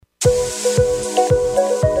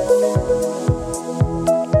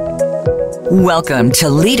Welcome to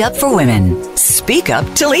Lead Up for Women. Speak up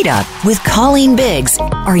to lead up with Colleen Biggs.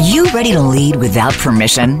 Are you ready to lead without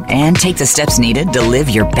permission and take the steps needed to live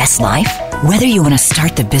your best life? Whether you want to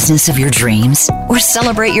start the business of your dreams or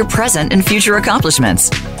celebrate your present and future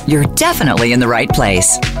accomplishments, you're definitely in the right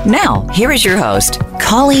place. Now, here is your host,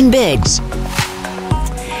 Colleen Biggs.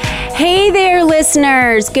 Hey there,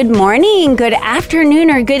 listeners. Good morning, good afternoon,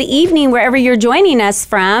 or good evening, wherever you're joining us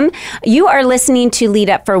from. You are listening to Lead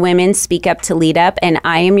Up for Women, Speak Up to Lead Up, and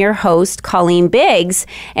I am your host, Colleen Biggs.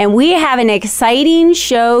 And we have an exciting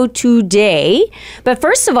show today. But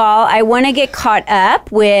first of all, I want to get caught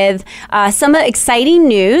up with some exciting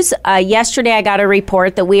news. Yesterday, I got a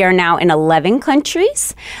report that we are now in 11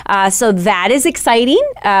 countries. So that is exciting.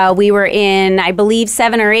 We were in, I believe,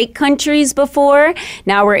 7 or 8 countries before.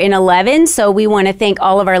 Now we're in 11. So we want to thank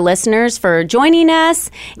all of our listeners for joining us,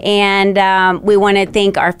 and we want to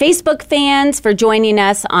thank our Facebook fans for joining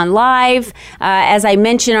us on live. As I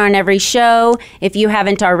mention on every show, if you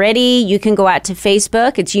haven't already, you can go out to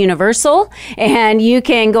Facebook. It's universal, and you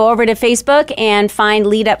can go over to Facebook and find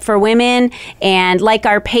Lead Up for Women and like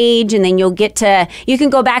our page, and then you can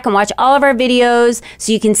go back and watch all of our videos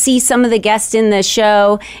so you can see some of the guests in the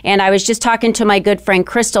show. And I was just talking to my good friend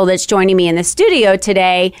Krystylle that's joining me in the studio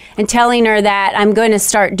today, and telling her that I'm going to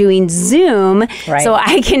start doing Zoom so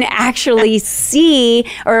I can actually see,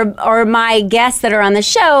 or my guests that are on the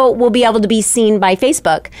show will be able to be seen by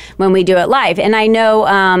Facebook when we do it live. And I know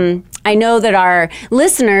that our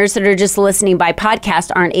listeners that are just listening by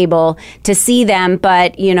podcast aren't able to see them,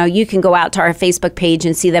 but you can go out to our Facebook page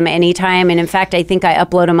and see them anytime. And in fact, I think I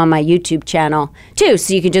upload them on my YouTube channel too.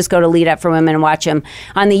 So you can just go to Lead Up for Women and watch them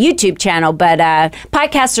on the YouTube channel. But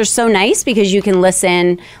podcasts are so nice because you can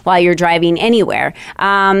listen while you're driving anywhere.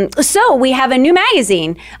 So we have a new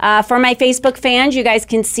magazine for my Facebook fans. You guys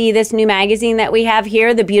can see this new magazine that we have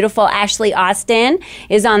here. The beautiful Ashley Austin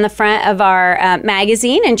is on the front of our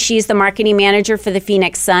magazine, and she's the marketing manager for the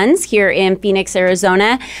Phoenix Suns here in Phoenix,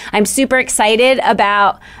 Arizona. I'm super excited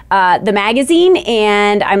about the magazine,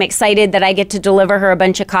 and I'm excited that I get to deliver her a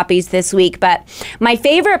bunch of copies this week. But my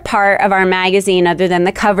favorite part of our magazine, other than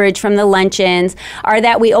the coverage from the luncheons, are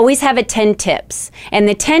that we always have a 10 tips. And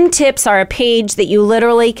the 10 tips are a page that you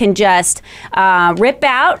literally can just rip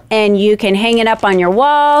out, and you can hang it up on your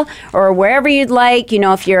wall or wherever you'd like.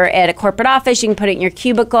 If you're at a corporate office, you can put it in your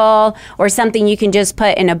cubicle, or something you can just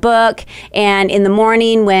put in a book. And in the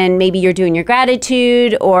morning, when maybe you're doing your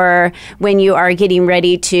gratitude, or when you are getting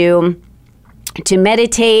ready to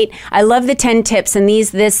meditate. I love the 10 tips, and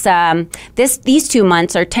these 2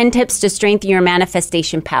 months are 10 tips to strengthen your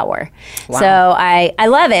manifestation power. Wow. So I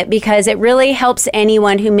love it because it really helps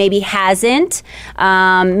anyone who maybe hasn't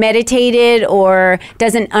meditated or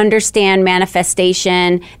doesn't understand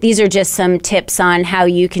manifestation. These are just some tips on how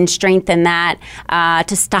you can strengthen that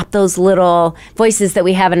to stop those little voices that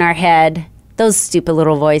we have in our head. Those stupid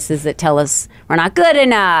little voices that tell us we're not good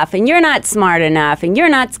enough, and you're not smart enough, and you're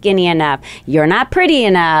not skinny enough, you're not pretty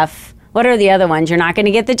enough. What are the other ones? You're not going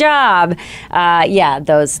to get the job.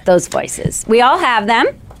 Those voices. We all have them.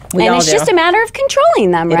 And it's just a matter of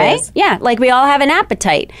controlling them, right? It is. Yeah, like we all have an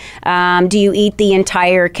appetite. Do you eat the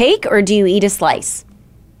entire cake, or do you eat a slice?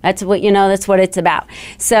 That's what it's about.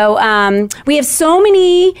 So we have so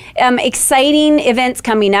many exciting events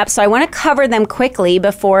coming up. So I want to cover them quickly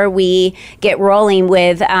before we get rolling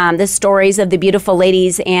with the stories of the beautiful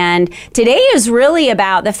ladies. And today is really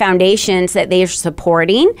about the foundations that they are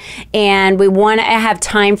supporting. And we want to have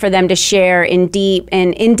time for them to share in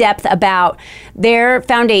depth about their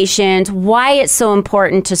foundations, why it's so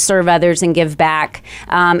important to serve others and give back,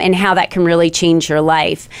 and how that can really change your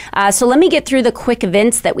life. So let me get through the quick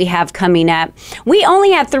events that we have coming up. We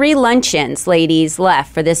only have 3 luncheons, ladies,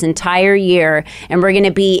 left for this entire year, and we're going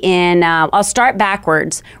to be in, I'll start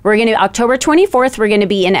backwards. October 24th, we're going to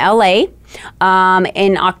be in LA.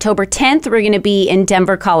 In October 10th, we're going to be in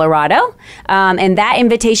Denver, Colorado, and that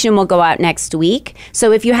invitation will go out next week.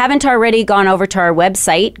 So if you haven't already gone over to our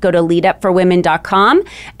website, go to leadupforwomen.com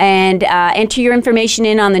and enter your information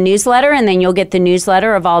in on the newsletter, and then you'll get the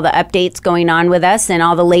newsletter of all the updates going on with us and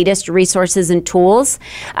all the latest resources and tools.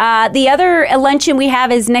 The other luncheon we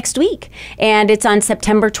have is next week, and it's on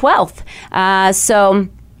September 12th.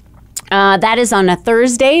 That is on a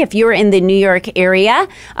Thursday. If you're in the New York area,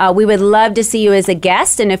 we would love to see you as a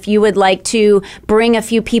guest. And if you would like to bring a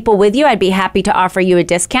few people with you, I'd be happy to offer you a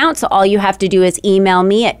discount. So all you have to do is email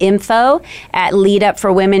me at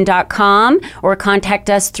info@leadupforwomen.com or contact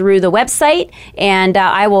us through the website. And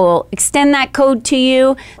I will extend that code to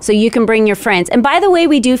you so you can bring your friends. And by the way,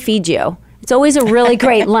 we do feed you. It's always a really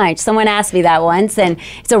great lunch. Someone asked me that once, and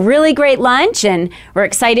it's a really great lunch, and we're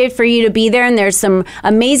excited for you to be there. And there's some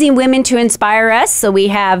amazing women to inspire us. So we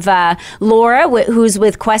have Laura, who's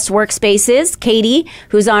with Quest Workspaces, Katie,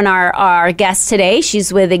 who's on our guest today.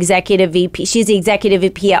 She's with Executive VP. She's the Executive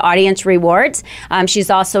VP at Audience Rewards. She's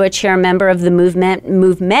also a chair member of the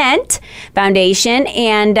Movemeant Foundation.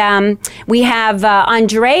 And we have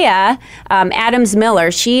Andrea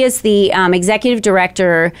Adams-Miller. She is the Executive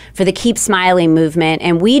Director for the Keep Smiling movement.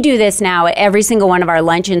 And we do this now at every single one of our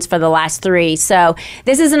luncheons for the last 3. So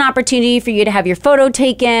this is an opportunity for you to have your photo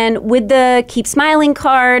taken with the Keep Smiling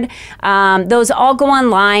card. Those all go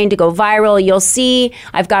online to go viral. You'll see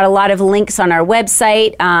I've got a lot of links on our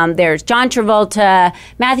website. There's John Travolta,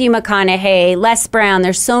 Matthew McConaughey, Les Brown.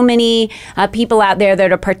 There's so many people out there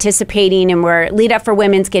that are participating, and we're Lead Up for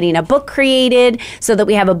Women's getting a book created so that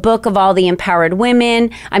we have a book of all the empowered women.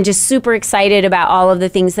 I'm just super excited about all of the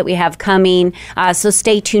things that we have coming, so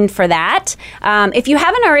stay tuned for that. If you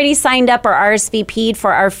haven't already signed up or RSVP'd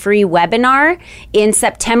for our free webinar in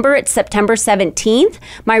September, it's September 17th,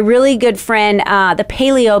 my really good friend, the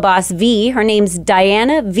Paleo Boss V, her name's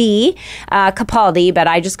Diana V. Capaldi, but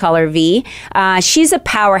I just call her V. She's a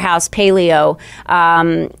powerhouse paleo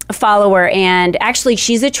follower, and actually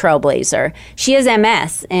she's a trailblazer. She has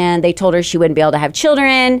MS, and they told her she wouldn't be able to have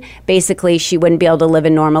children. Basically, she wouldn't be able to live a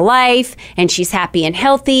normal life, and she's happy and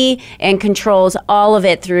healthy and controls all of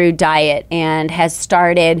it through diet, and has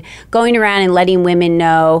started going around and letting women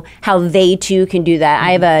know how they too can do that.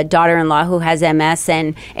 I have a daughter-in-law who has MS,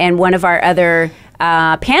 and one of our other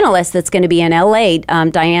panelist that's going to be in LA.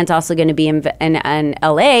 Diane's also going to be in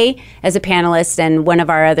LA as a panelist, and one of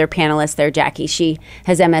our other panelists there, Jackie, she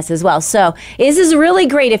has MS as well. So this is really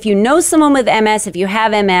great. If you know someone with MS, if you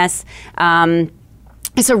have MS,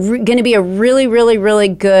 it's going to be a really, really, really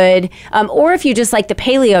good, or if you just like the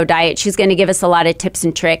paleo diet, she's going to give us a lot of tips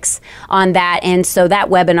and tricks on that. And so that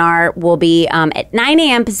webinar will be at 9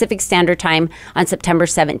 a.m. Pacific Standard Time on September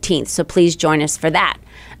 17th. So please join us for that.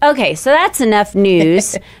 Okay, so that's enough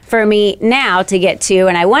news for me now to get to,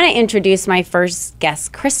 and I want to introduce my first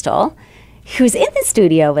guest, Krystylle, who's in the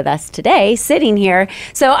studio with us today, sitting here.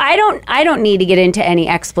 So I don't need to get into any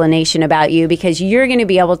explanation about you, because you're going to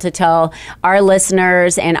be able to tell our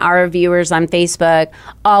listeners and our viewers on Facebook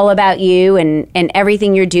all about you and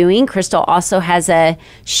everything you're doing. Krystylle also has a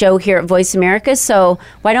show here at Voice America. So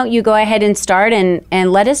why don't you go ahead and start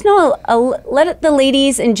and let us know, let the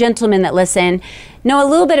ladies and gentlemen that listen know a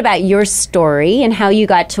little bit about your story and how you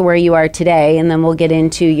got to where you are today, and then we'll get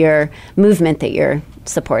into your movement that you're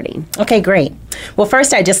supporting. Okay, great. Well,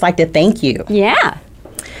 first, I'd just like to thank you. Yeah.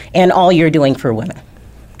 And all you're doing for women.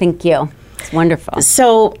 Thank you. It's wonderful.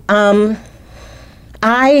 So,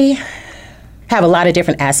 I have a lot of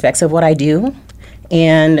different aspects of what I do,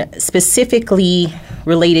 and specifically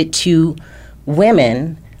related to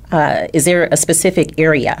women, is there a specific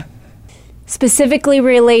area? Specifically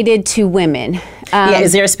related to women.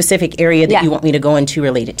 Is there a specific area that you want me to go into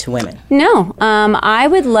related to women? No. I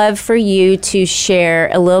would love for you to share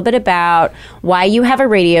a little bit about why you have a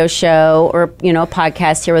radio show or, a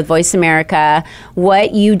podcast here with Voice America,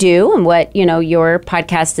 what you do and what, your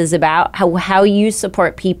podcast is about, how you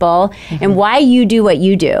support people, and why you do what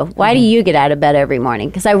you do. Why do you get out of bed every morning?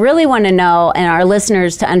 Because I really want to know, and our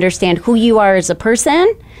listeners to understand who you are as a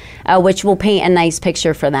person, which will paint a nice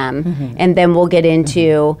picture for them. And then we'll get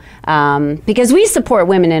into, because we support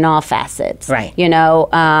women in all facets, right?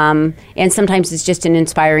 And sometimes it's just an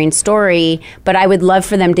inspiring story, but I would love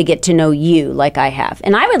for them to get to know you like I have.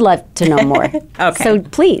 And I would love to know more. Okay. So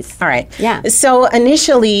please. All right. Yeah. So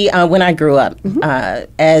initially, when I grew up,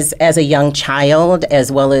 as a young child,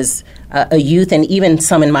 as well as a youth, and even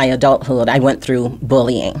some in my adulthood, I went through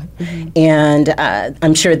bullying. And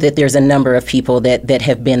I'm sure that there's a number of people that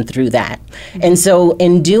have been through that. And so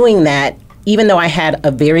in doing that, even though I had a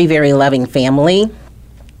very, very loving family,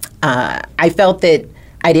 I felt that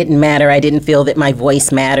I didn't matter. I didn't feel that my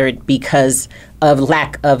voice mattered because of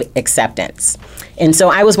lack of acceptance. And so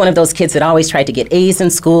I was one of those kids that always tried to get A's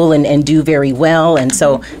in school and do very well. And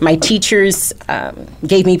so my teachers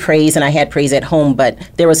gave me praise, and I had praise at home, but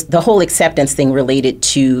there was the whole acceptance thing related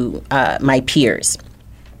to my peers.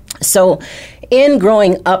 So in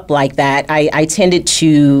growing up like that, I tended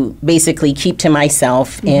to basically keep to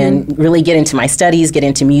myself and really get into my studies, get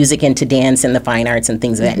into music, into dance and the fine arts and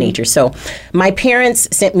things of that nature. So my parents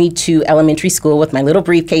sent me to elementary school with my little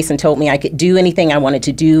briefcase and told me I could do anything I wanted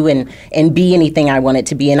to do and be anything I wanted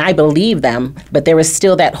to be. And I believed them, but there was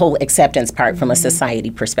still that whole acceptance part from a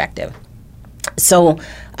society perspective. So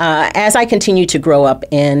as I continued to grow up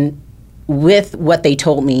and with what they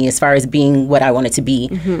told me as far as being what I wanted to be,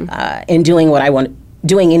 and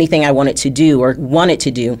doing anything I wanted to do or wanted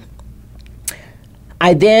to do,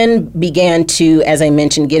 I then began to, as I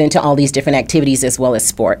mentioned, get into all these different activities as well as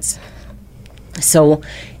sports. So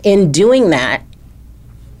in doing that,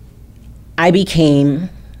 I became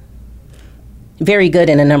very good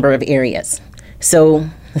in a number of areas. So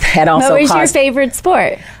that also What was your favorite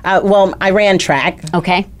sport? Well, I ran track.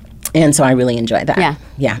 Okay. And so I really enjoyed that.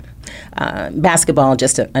 Yeah. Basketball,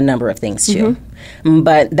 just a number of things too.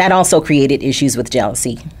 But that also created issues with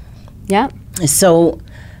jealousy. Yeah. So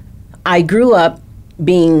I grew up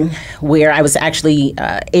being where I was actually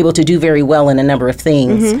able to do very well in a number of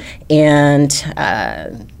things, and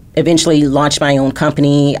eventually launched my own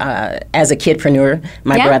company as a kidpreneur,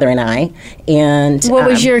 my brother and I. And what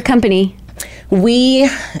was your company? We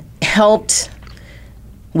helped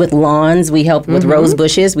with lawns, we helped with rose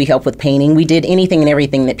bushes, we helped with painting. We did anything and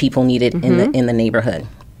everything that people needed in the neighborhood.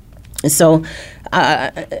 So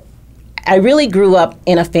I really grew up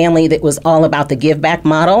in a family that was all about the give back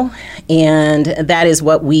model, and that is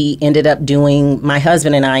what we ended up doing. My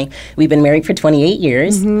husband and I, we've been married for 28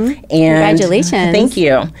 years. And Congratulations. Thank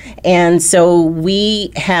you. And so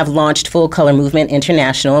we have launched Full Color Movement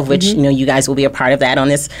International, of which you guys will be a part of that on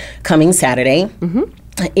this coming Saturday.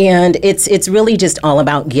 And it's really just all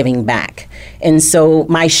about giving back. And so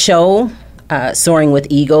my show, Soaring with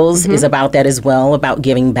Eagles, is about that as well, about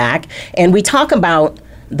giving back. And we talk about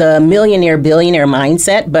the millionaire, billionaire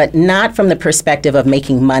mindset, but not from the perspective of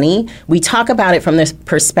making money. We talk about it from the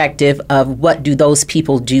perspective of what do those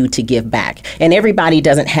people do to give back. And everybody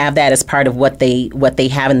doesn't have that as part of what they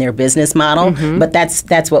have in their business model, but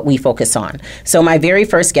that's what we focus on. So my very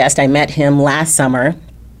first guest, I met him last summer,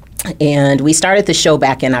 and we started the show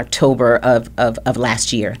back in October of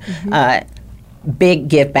last year. Big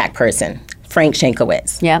give back person, Frank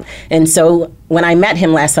Shankowitz. Yeah. And so when I met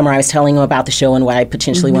him last summer, I was telling him about the show and what I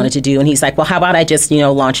potentially wanted to do. And he's like, well, how about I just,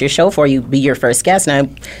 launch your show for you, be your first guest? And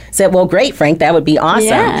I said, well, great, Frank, that would be awesome.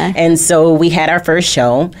 Yeah. And so we had our first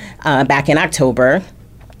show back in October.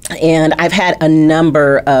 And I've had a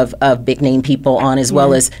number of big name people on, as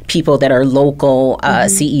well as people that are local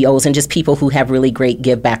CEOs and just people who have really great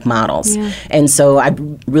give back models. Yeah. And so I've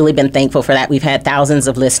really been thankful for that. We've had thousands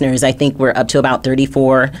of listeners. I think we're up to about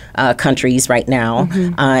 34 countries right now.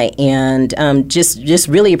 And just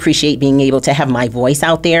really appreciate being able to have my voice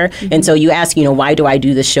out there. And so you ask, why do I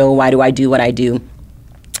do the show? Why do I do what I do?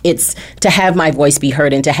 It's to have my voice be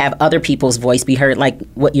heard and to have other people's voice be heard, like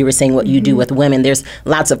what you were saying, what you do with women. There's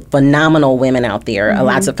lots of phenomenal women out there,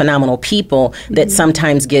 lots of phenomenal people that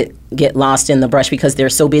sometimes get lost in the brush because they're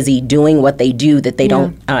so busy doing what they do that they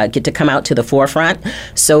don't get to come out to the forefront.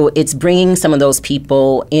 So it's bringing some of those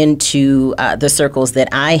people into the circles that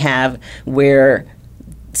I have, where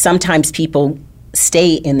sometimes people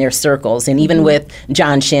stay in their circles. And even with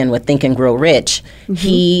John Shin with Think and Grow Rich,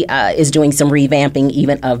 he is doing some revamping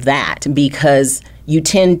even of that, because you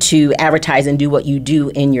tend to advertise and do what you do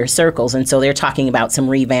in your circles. And so they're talking about some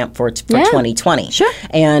revamp for 2020. Sure.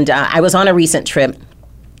 And I was on a recent trip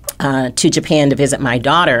to Japan to visit my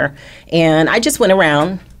daughter, and I just went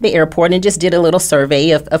around the airport and just did a little survey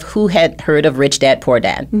of who had heard of Rich Dad, Poor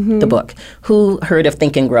Dad, the book, who heard of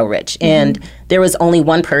Think and Grow Rich. And there was only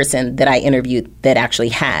one person that I interviewed that actually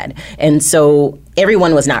had. And so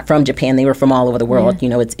everyone was not from Japan. They were from all over the world.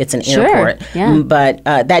 It's an airport. Yeah. But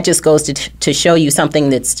that just goes to show you something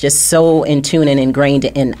that's just so in tune and ingrained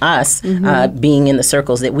in us, being in the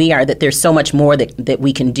circles that we are, that there's so much more that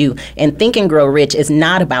we can do. And Think and Grow Rich is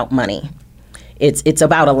not about money. It's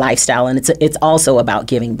about a lifestyle, and it's also about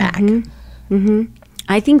giving back.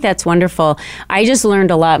 I think that's wonderful. I just learned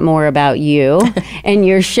a lot more about you and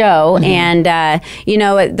your show. And,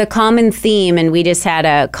 the common theme, and we just had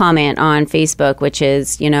a comment on Facebook, which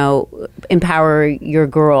is, empower your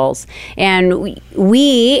girls. And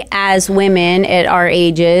we as women at our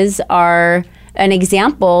ages are an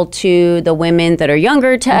example to the women that are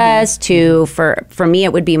younger to us, for me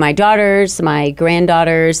it would be my daughters, my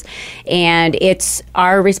granddaughters, and it's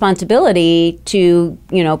our responsibility to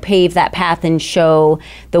pave that path and show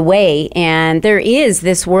the way. And there's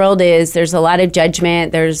a lot of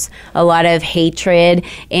judgment, there's a lot of hatred,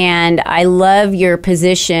 and I love your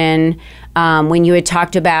position when you had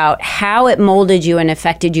talked about how it molded you and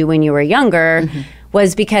affected you when you were younger.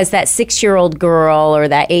 Was because that 6-year-old girl or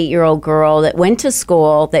that 8-year-old girl that went to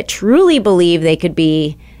school that truly believed they could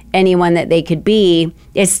be anyone that they could be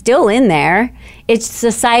is still in there. It's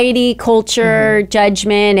society, culture,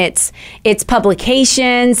 judgment, it's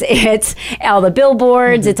publications, it's all the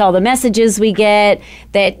billboards, it's all the messages we get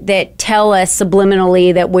that tell us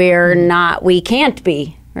subliminally that we can't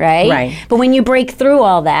be right? Right. But when you break through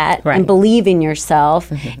all that and believe in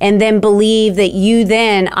yourself and then believe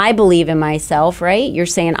that I believe in myself, right? You're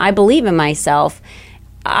saying, I believe in myself.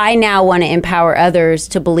 I now want to empower others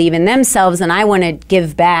to believe in themselves, and I want to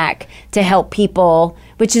give back to help people,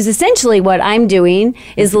 which is essentially what I'm doing,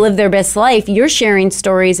 is live their best life. You're sharing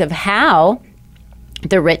stories of how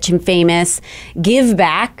the rich and famous give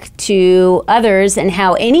back to others, and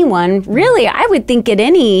how anyone, really, I would think at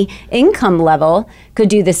any income level, could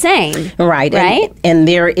do the same. Right. And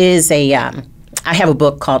there is I have a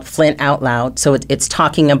book called Flint Out Loud. So it's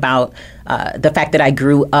talking about the fact that I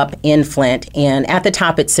grew up in Flint. And at the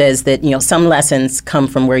top it says that, some lessons come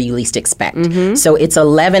from where you least expect. So it's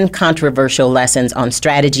 11 controversial lessons on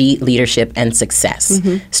strategy, leadership, and success.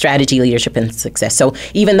 Strategy, leadership, and success. So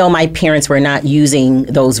even though my parents were not using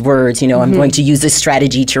those words, I'm going to use this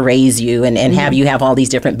strategy to raise you and have you have all these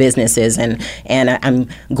different businesses, and I'm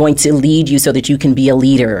going to lead you so that you can be a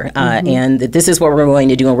leader. And that this is what we're going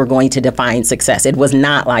to do, and we're going to define success. It was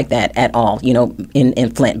not like that at all,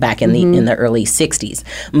 in Flint back in the early 60s.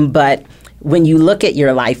 But when you look at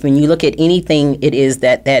your life, when you look at anything it is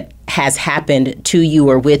that has happened to you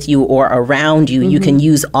or with you or around you, you can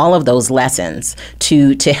use all of those lessons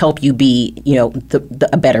to help you be,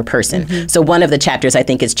 a better person. So one of the chapters, I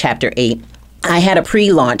think, is chapter 8. I had a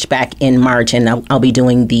pre-launch back in March, and I'll be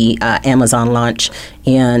doing the Amazon launch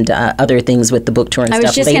and other things with the book tour and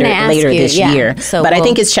stuff later this year. But I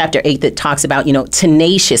think it's chapter 8 that talks about,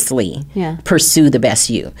 tenaciously pursue the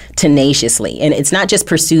best you. Tenaciously. And it's not just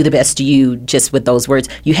pursue the best you just with those words.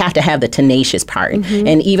 You have to have the tenacious part.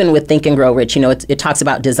 And even with Think and Grow Rich, it talks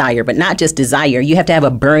about desire, but not just desire. You have to have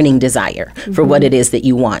a burning desire for what it is that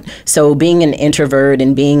you want. So being an introvert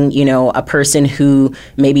and being, a person who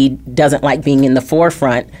maybe doesn't like being in the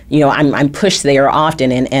forefront, I'm pushed there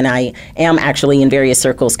often, and I am actually in various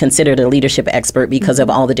circles considered a leadership expert because of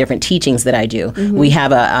all the different teachings that I do. We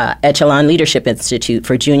have a Echelon Leadership Institute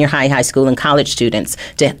for junior high school, and college students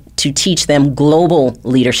to teach them global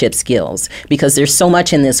leadership skills, because there's so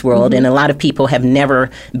much in this world, and a lot of people have never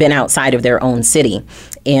been outside of their own city.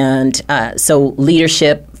 And so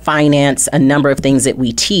leadership, finance, a number of things that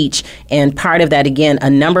we teach. And part of that, again, a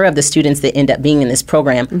number of the students that end up being in this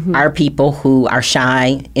program are people who are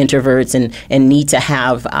shy, introverts, and need to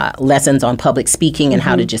have lessons on public speaking and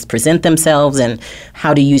how to just present themselves and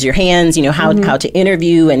how to use your hands, how to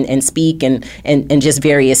interview and speak and just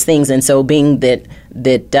various things. And so being that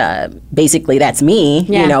basically that's me,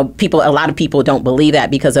 a lot of people don't believe that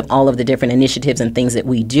because of all of the different initiatives and things that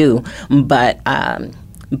we do.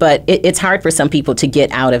 But it's hard for some people to get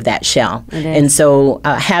out of that shell. And so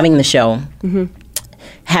having the show,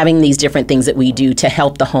 having these different things that we do to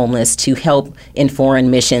help the homeless, to help in foreign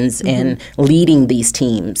missions, and leading these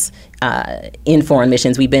teams in foreign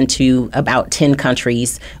missions. We've been to about 10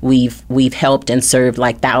 countries. We've helped and served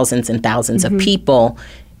like thousands and thousands of people.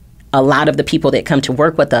 A lot of the people that come to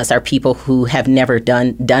work with us are people who have never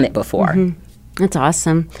done it before. That's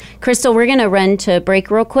awesome. Crystal, we're going to run to break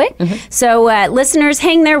real quick. So listeners,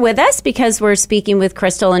 hang there with us, because we're speaking with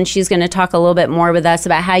Crystal, and she's going to talk a little bit more with us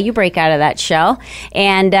about how you break out of that shell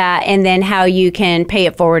and then how you can pay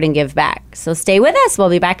it forward and give back. So stay with us. We'll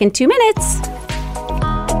be back in 2 minutes.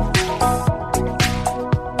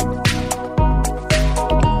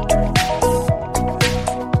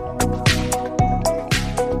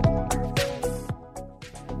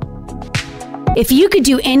 If you could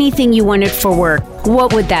do anything you wanted for work,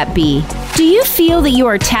 what would that be? Do you feel that you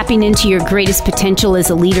are tapping into your greatest potential as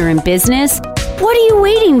a leader in business? What are you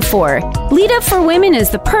waiting for? Lead Up for Women is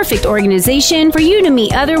the perfect organization for you to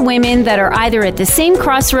meet other women that are either at the same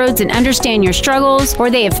crossroads and understand your struggles, or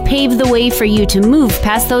they have paved the way for you to move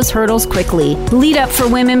past those hurdles quickly. Lead Up for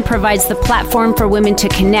Women provides the platform for women to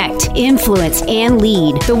connect, influence, and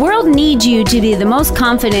lead. The world needs you to be the most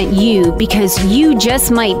confident you, because you just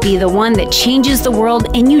might be the one that changes the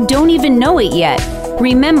world and you don't even know it yet.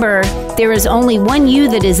 Remember, there is only one you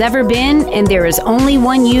that has ever been, and there is only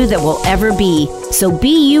one you that will ever be. So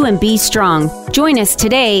be you and be strong. Join us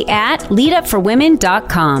today at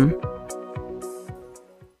leadupforwomen.com.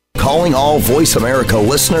 Calling all Voice America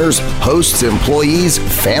listeners, hosts, employees,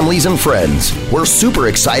 families, and friends. We're super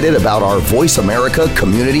excited about our Voice America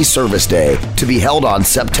Community Service Day to be held on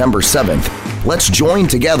September 7th. Let's join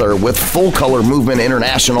together with Full Color Movement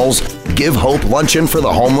International's Give Hope Luncheon for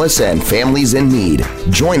the Homeless and Families in Need.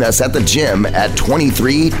 Join us at the gym at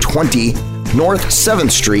 2320 North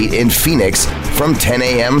 7th Street in Phoenix from 10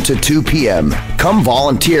 a.m. to 2 p.m. Come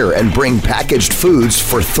volunteer and bring packaged foods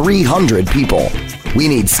for 300 people. We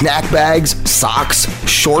need snack bags, socks,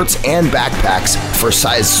 shorts, and backpacks for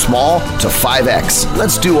size small to 5X.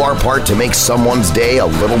 Let's do our part to make someone's day a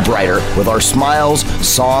little brighter with our smiles,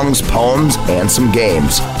 songs, poems, and some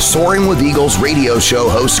games. Soaring with Eagles radio show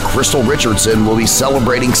host Krystylle Richardson will be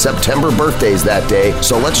celebrating September birthdays that day,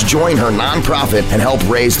 so let's join her nonprofit and help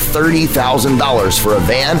raise $30,000 for a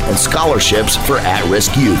van and scholarships for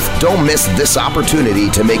at-risk youth. Don't miss this opportunity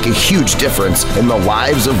to make a huge difference in the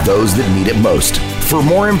lives of those that need it most. For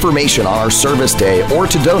more information on our service day or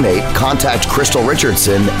to donate, contact Krystylle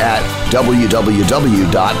Richardson at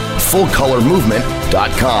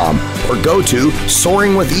www.fullcolormovement.com or go to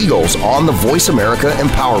Soaring with Eagles on the Voice America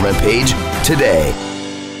Empowerment page today.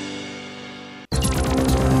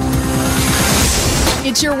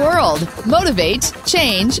 It's your world. Motivate,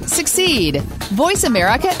 change, succeed.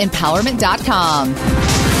 VoiceAmericaEmpowerment.com.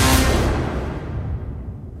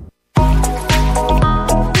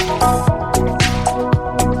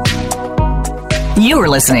 You are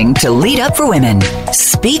listening to Lead Up for Women.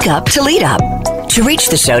 Speak up to lead up. To reach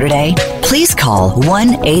the show today, please call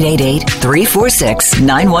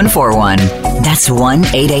 1-888-346-9141. That's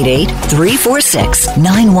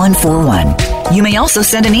 1-888-346-9141. You may also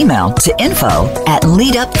send an email to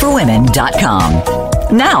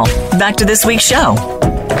info@leadupforwomen.com. Now, back to this week's show.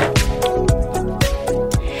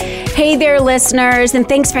 Hey there, listeners, and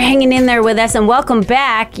thanks for hanging in there with us, and welcome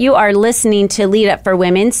back. You are listening to Lead Up for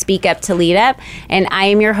Women, Speak Up to Lead Up, and I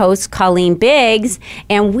am your host, Colleen Biggs,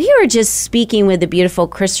 and we were just speaking with the beautiful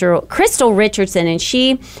Krystylle Richardson, and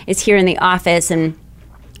she is here in the office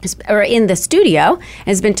or in the studio, and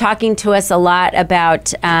has been talking to us a lot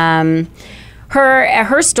about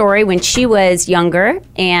her story when she was younger,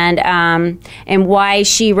 and why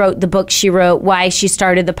she wrote the book she wrote, why she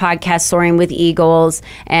started the podcast Soaring with Eagles,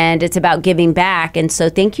 and it's about giving back. And so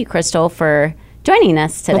thank you, Krystylle, for joining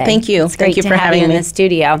us today. Well, thank you. It's great to have you in the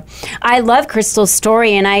studio. I love Krystylle's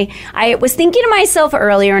story, and I was thinking to myself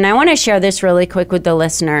earlier, and I want to share this really quick with the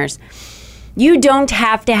listeners. You don't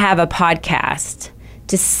have to have a podcast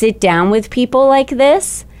to sit down with people like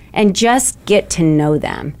this and just get to know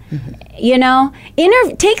them. Mm-hmm. You know,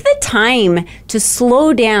 take the time to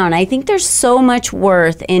slow down. I think there's so much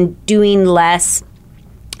worth in doing less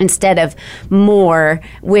instead of more,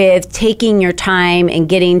 with taking your time and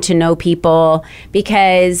getting to know people,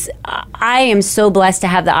 because I am so blessed to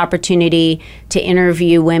have the opportunity to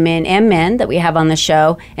interview women and men that we have on the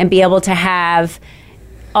show and be able to have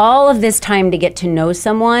all of this time to get to know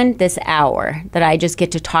someone, this hour that I just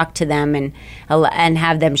get to talk to them and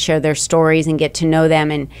have them share their stories and get to know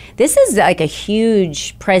them. And this is like a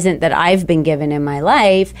huge present that I've been given in my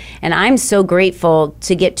life. And I'm so grateful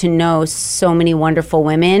to get to know so many wonderful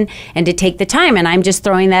women and to take the time. And I'm just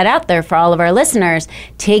throwing that out there for all of our listeners.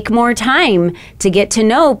 Take more time to get to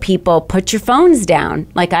know people. Put your phones down.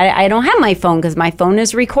 Like I don't have my phone because my phone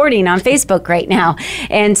is recording on Facebook right now.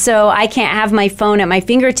 And so I can't have my phone at my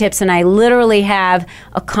fingertips, and I literally have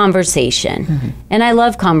a conversation. Mm-hmm. And I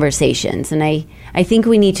love conversations, and I think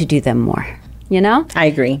we need to do them more. You know? I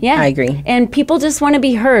agree. Yeah. I agree. And people just want to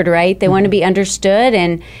be heard, right? They want to be understood.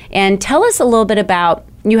 And tell us a little bit about,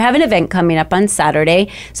 you have an event coming up on Saturday,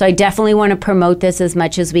 so I definitely want to promote this as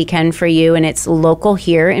much as we can for you, and it's local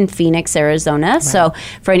here in Phoenix, Arizona. Right. So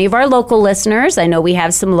for any of our local listeners, I know we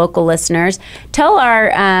have some local listeners, tell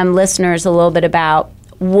our listeners a little bit about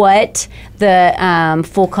what the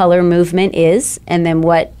Full Color Movement is, and then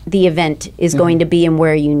what the event is going to be and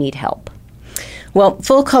where you need help. Well,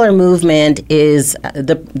 Full Color Movement is,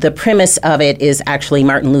 the premise of it is actually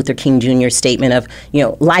Martin Luther King Jr.'s statement of,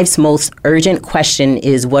 life's most urgent question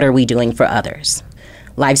is, what are we doing for others?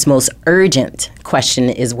 Life's most urgent question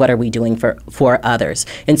is, what are we doing for others?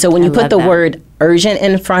 And so when you put the word urgent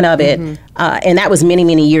in front of it, and that was many,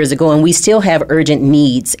 many years ago, and we still have urgent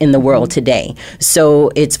needs in the world today.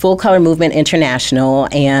 So it's Full Color Movement International,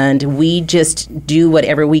 and we just do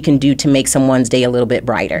whatever we can do to make someone's day a little bit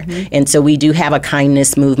brighter. And so we do have a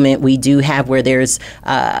kindness movement. We do have where there's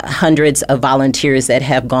hundreds of volunteers that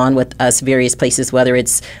have gone with us various places, whether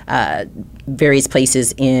it's various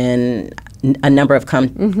places in a number of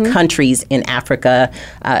countries in Africa,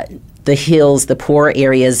 the hills, the poor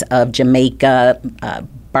areas of Jamaica,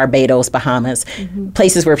 Barbados, Bahamas,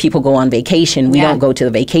 places where people go on vacation. We don't go to the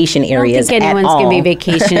vacation areas at all. I don't think anyone's going to be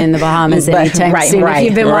vacationing in the Bahamas anytime soon. If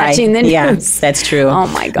you've been watching the news. Yeah, that's true. Oh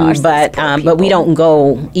my gosh. But we don't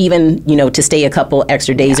go even, to stay a couple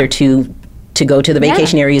extra days or two to go to the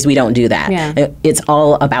vacation areas. We don't do that. Yeah. It's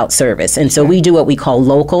all about service. And so we do what we call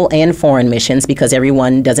local and foreign missions because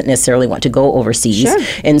everyone doesn't necessarily want to go overseas. Sure.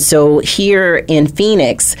 And so here in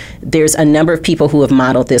Phoenix, there's a number of people who have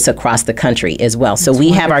modeled this across the country as well. So we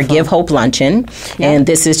have our Give Hope Luncheon, and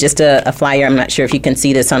this is just a flyer. I'm not sure if you can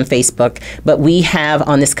see this on Facebook, but we have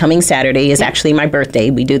on this coming Saturday is actually my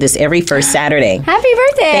birthday. We do this every first Saturday. Happy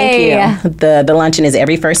birthday! Thank you. The luncheon is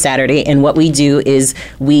every first Saturday, and what we do is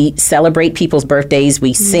we celebrate people's birthdays.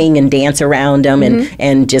 We sing and dance around them,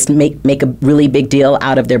 and just make a really big deal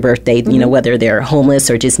out of their birthday. You know, whether they're homeless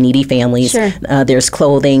or just needy families. Sure. There's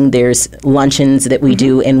clothing. There's luncheons that we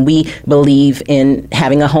do, and we believe in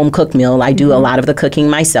having a home cooked meal. I do a lot of the cooking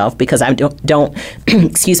myself because I don't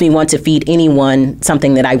excuse me, want to feed anyone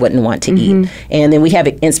something that I wouldn't want to eat. And then we have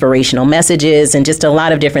inspirational messages and just a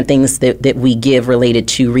lot of different things that we give related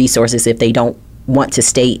to resources if they don't want to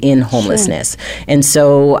stay in homelessness. Sure. And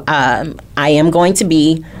so I am going to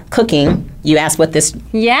be cooking. You asked what this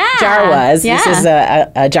jar was. Yeah. This is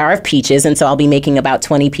a jar of peaches, and so I'll be making about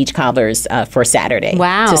 20 peach cobblers for Saturday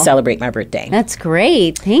to celebrate my birthday. That's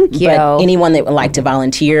great. Thank you. But anyone that would like to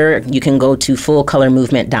volunteer, you can go to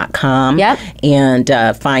fullcolormovement.com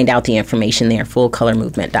and find out the information there,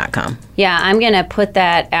 fullcolormovement.com. Yeah, I'm going to put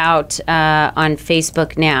that out on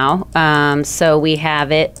Facebook now. So we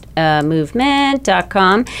have it,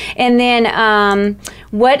 movement.com. And then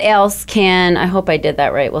what else can, I hope I did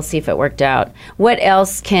that right. We'll see if it worked out. What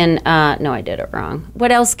else can, no, I did it wrong.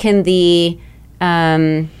 What else can the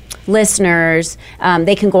listeners,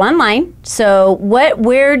 they can go online. So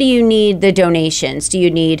where do you need the donations? Do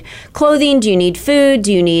you need clothing? Do you need food?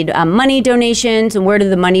 Do you need money donations? And where do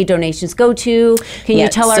the money donations go to? Can you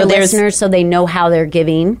tell our listeners so they know how they're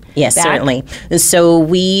giving? Yes, back? Certainly. So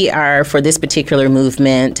we are, for this particular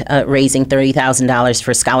movement, raising $30,000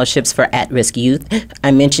 for scholarships for at-risk youth.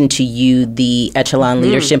 I mentioned to you the Echelon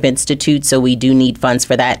Leadership Institute, so we do need funds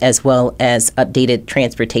for that as well as updated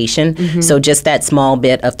transportation. So just that small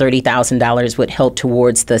bit of $30,000 would help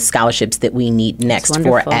towards the scholarships that we need next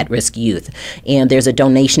for at-risk youth. And there's a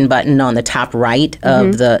donation button on the top right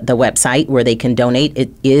of the website where they can donate.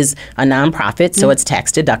 It is a nonprofit, so it's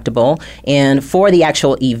tax deductible. And for the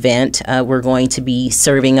actual event, we're going to be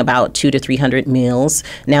serving about 200 to 300 meals.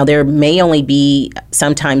 Now, there may only be,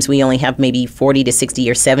 sometimes we only have maybe 40 to 60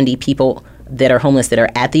 or 70 people that are homeless that are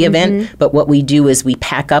at the event, but what we do is we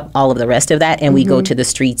pack up all of the rest of that and we go to the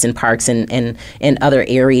streets and parks and other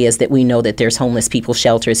areas that we know that there's homeless people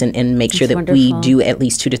shelters and make sure that we do at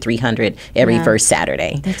least 200 to 300 every first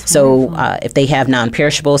Saturday. So if they have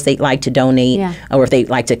non-perishables they'd like to donate or if they'd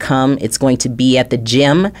like to come, it's going to be at the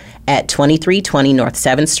gym at 2320 North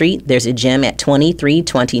 7th Street. There's a gym at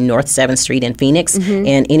 2320 North 7th Street in Phoenix.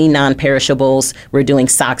 And any non-perishables, we're doing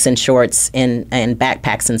socks and shorts and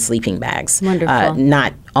backpacks and sleeping bags. Wonderful.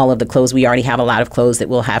 Not all of the clothes. We already have a lot of clothes that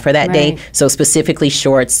we'll have for that day. So specifically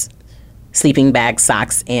shorts, sleeping bags,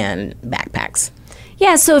 socks, and backpacks.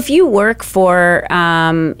 Yeah, so if you work for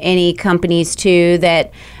any companies, too,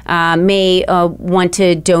 that may want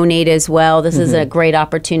to donate as well, this is a great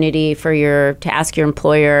opportunity for to ask your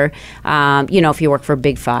employer, if you work for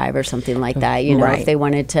Big Five or something like that, if they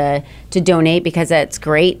wanted to donate, because that's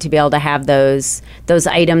great to be able to have those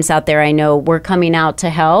items out there. I know we're coming out to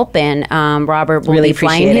help, and Robert will be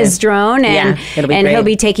flying his drone, and he'll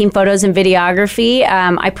be taking photos and videography.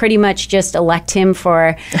 I pretty much just elect him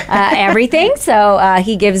for everything, so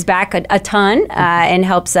he gives back a ton and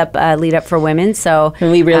helps up Lead Up for Women. So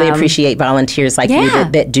we really appreciate volunteers like you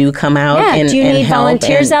that do come out and do you need help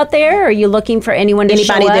volunteers out there? Or are you looking for anyone to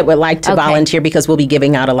show up? Anybody that would like to volunteer, because we'll be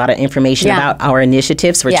giving out a lot of information about our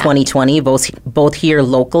initiatives for 2020, both here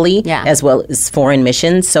locally as well as foreign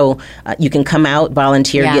missions. So you can come out,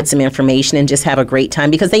 volunteer, get some information, and just have a great time,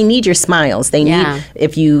 because they need your smiles. They need,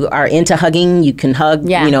 if you are into hugging, you can hug,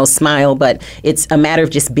 smile, but it's a matter of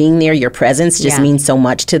just being there. Your presence just means so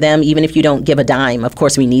much to them, even if you don't give a dime. Of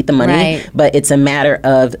course, we need the money, but it's a matter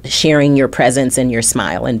of sharing your presence and your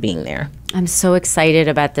smile and being there. I'm so excited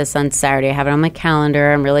about this on Saturday. I have it on my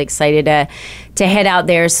calendar. I'm really excited to head out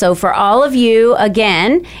there. So for all of you,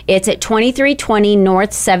 again, it's at 2320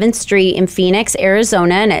 North 7th Street in Phoenix,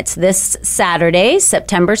 Arizona, and it's this Saturday,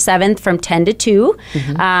 September 7th from 10 to 2.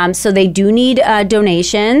 So they do need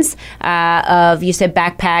donations of, you said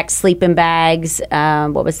backpacks, sleeping bags,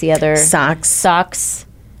 what was the other? Socks.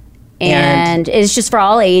 And it's just for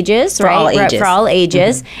all ages, for right? All ages. For all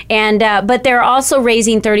ages. And but they're also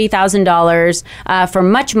raising $30,000 for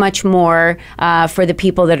much, much more for the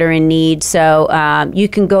people that are in need. So you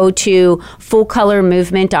can go to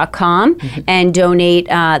fullcolormovement.com and donate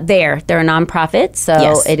there. They're a nonprofit,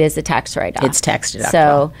 so it is a tax write-off. It's tax deductible.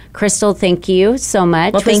 So, Krystylle, thank you so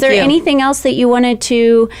much. Well, Was there you. anything else that you wanted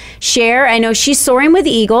to share? I know she's soaring with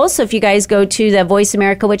eagles, so if you guys go to the Voice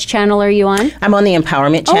America, which channel are you on? I'm on the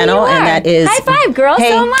Empowerment channel, you and are. that is High five, girl. Hey.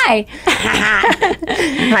 So am I.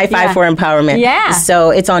 High five for empowerment. Yeah. So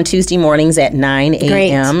it's on Tuesday mornings at 9 a.m.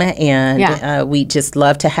 Great. And we just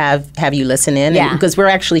love to have you listen in. Yeah. Because we're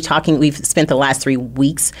actually talking, we've spent the last 3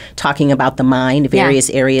 weeks talking about the mind, various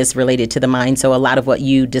areas related to the mind. So a lot of what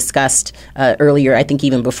you discussed earlier, I think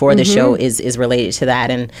even before the show, is related to that.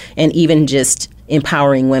 And even just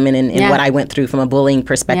empowering women and what I went through from a bullying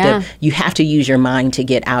perspective. Yeah. You have to use your mind to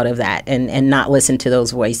get out of that and not listen to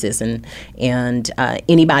those voices. And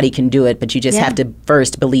anybody can do it, but you just have to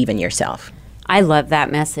first believe in yourself. I love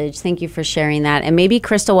that message. Thank you for sharing that. And maybe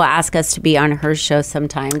Krystylle will ask us to be on her show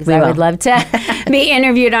sometime, because I would love to be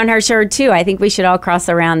interviewed on her show too. I think we should all cross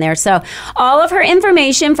around there. So all of her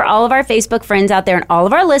information for all of our Facebook friends out there and all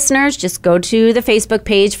of our listeners, just go to the Facebook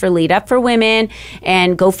page for Lead Up for Women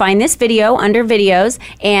and go find this video under videos.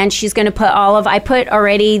 And she's going to put I put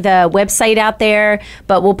already the website out there,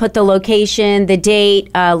 but we'll put the location, the date,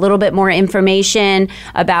 a little bit more information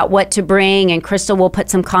about what to bring. And Krystylle will put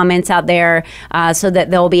some comments out there so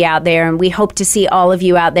that they'll be out there. And we hope to see all of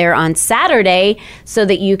you out there on Saturday so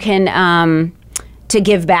that you can to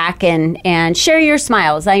give back and share your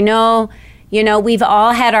smiles. I know, we've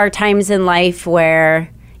all had our times in life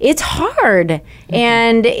where it's hard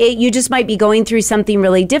and you just might be going through something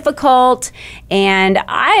really difficult. And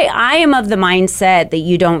I am of the mindset that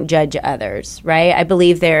you don't judge others, right? I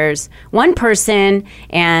believe there's one person,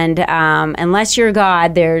 and unless you're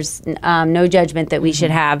God, there's no judgment that we should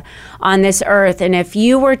have on this earth. And if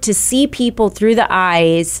you were to see people through the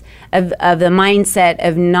eyes of the mindset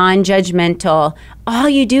of non-judgmental, all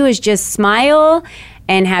you do is just smile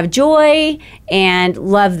and have joy and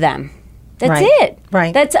love them. That's it.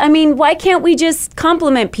 Right. Why can't we just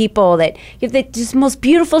compliment people that you have the just most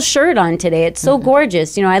beautiful shirt on today? It's so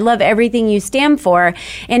gorgeous. I love everything you stand for.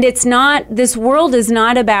 And this world is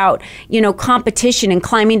not about, competition and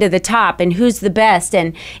climbing to the top and who's the best.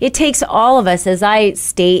 And it takes all of us, as I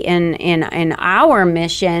state in our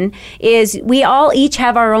mission, is we all each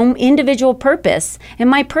have our own individual purpose. And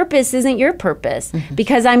my purpose isn't your purpose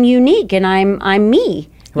because I'm unique and I'm me.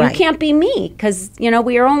 Right. You can't be me because,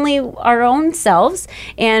 we are only our own selves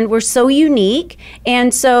and we're so unique.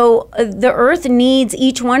 And so the earth needs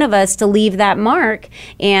each one of us to leave that mark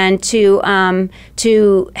and to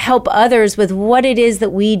help others with what it is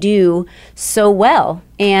that we do so well.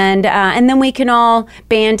 And then we can all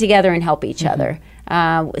band together and help each other.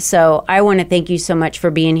 So I want to thank you so much for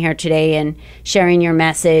being here today and sharing your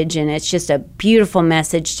message. And it's just a beautiful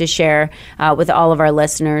message to share with all of our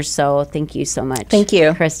listeners. So thank you so much. Thank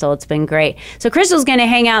you, Krystylle. It's been great. So Krystylle's going to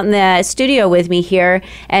hang out in the studio with me here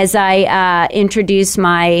as I introduce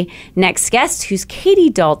my next guest, who's Katie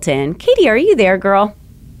Dalton. Katie, are you there, girl?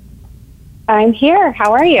 I'm here.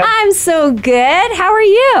 How are you? I'm so good. How are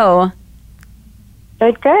you?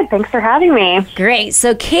 Good. Thanks for having me. Great.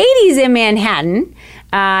 So Katie's in Manhattan,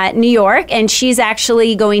 New York, and she's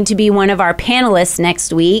actually going to be one of our panelists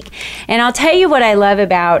next week. And I'll tell you what I love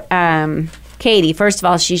about Katie. First of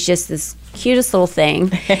all, she's just this cutest little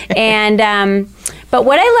thing. And but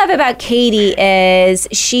what I love about Katie is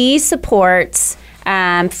she supports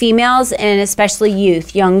females and especially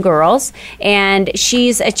youth, young girls. And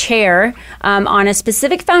she's a chair on a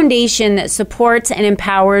specific foundation that supports and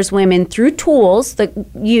empowers women through tools, the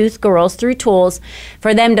youth girls through tools,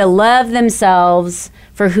 for them to love themselves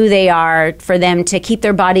for who they are, for them to keep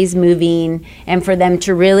their bodies moving, and for them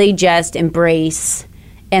to really just embrace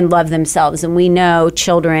and love themselves. And we know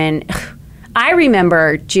children, I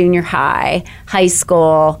remember junior high, high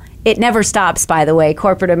school. It never stops, by the way.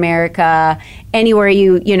 Corporate America, anywhere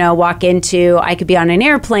you walk into, I could be on an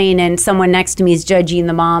airplane and someone next to me is judging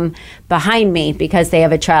the mom behind me because they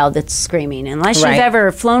have a child that's screaming. Unless you've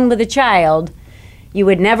ever flown with a child, you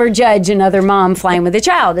would never judge another mom flying with a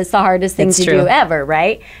child. It's the hardest thing to do ever,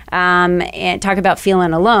 right? And talk about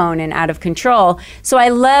feeling alone and out of control. So I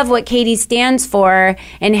love what Katie stands for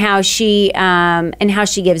and how she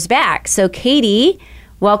gives back. So Katie,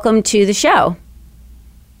 welcome to the show.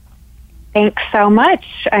 Thanks so much.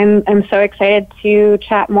 I'm so excited to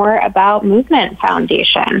chat more about Movemeant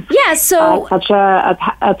Foundation. Yeah, so such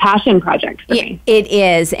a passion project for me. It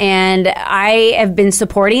is, and I have been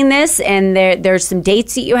supporting this, and there's some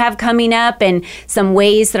dates that you have coming up and some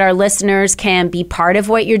ways that our listeners can be part of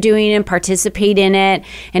what you're doing and participate in it.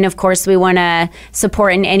 And of course, we want to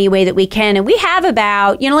support in any way that we can. And we have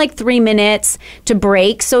about, like 3 minutes to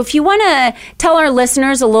break. So if you want to tell our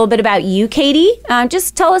listeners a little bit about you, Katie,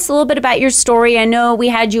 just tell us a little bit about your story. I know we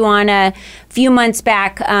had you on a few months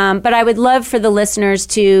back, but I would love for the listeners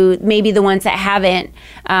to, maybe the ones that haven't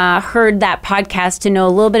heard that podcast, to know a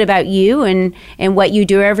little bit about you and what you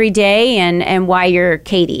do every day and why you're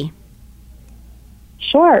Katie.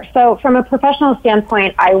 Sure. So from a professional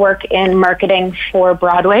standpoint, I work in marketing for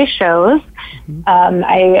Broadway shows.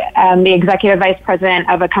 I am the executive vice president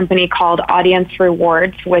of a company called Audience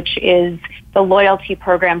Rewards, which is the loyalty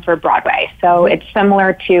program for Broadway. So it's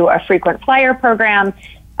similar to a frequent flyer program.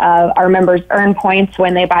 Our members earn points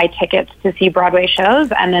when they buy tickets to see Broadway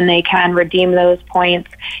shows, and then they can redeem those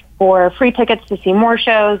points for free tickets to see more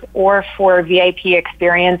shows or for VIP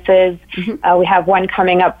experiences. We have one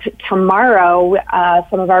coming up tomorrow.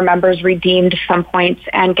 Some of our members redeemed some points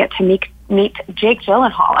and get to meet Jake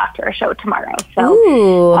Gyllenhaal after a show tomorrow.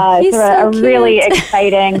 So it's a really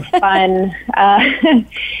exciting, fun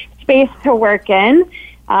space to work in.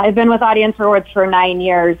 I've been with Audience Rewards for 9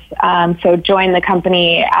 years, so joined the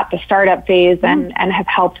company at the startup phase and have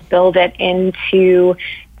helped build it into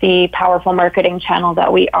the powerful marketing channel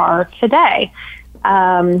that we are today.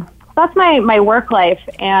 That's my work life.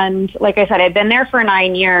 And like I said, I've been there for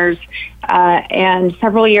 9 years, and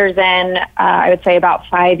several years in, I would say about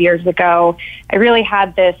 5 years ago, I really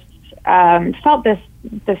had this, felt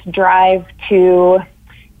this drive to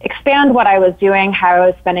expand what I was doing, how I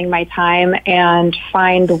was spending my time, and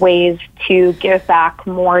find ways to give back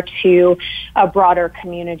more to a broader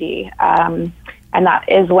community. And that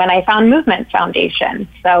is when I found Movemeant Foundation.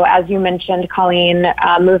 So as you mentioned, Colleen,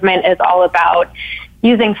 Movemeant is all about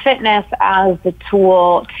using fitness as the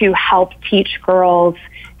tool to help teach girls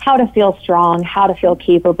how to feel strong, how to feel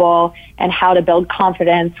capable, and how to build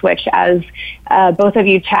confidence, which, as both of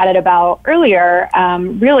you chatted about earlier,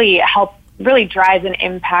 really drives and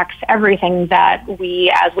impacts everything that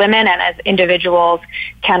we as women and as individuals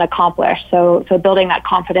can accomplish. So building that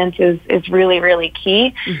confidence is really, really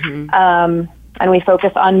key. And we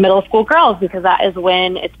focus on middle school girls because that is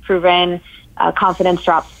when it's proven confidence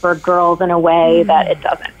drops for girls in a way that it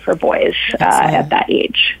doesn't for boys at that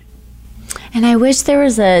age. And I wish there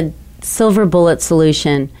was a silver bullet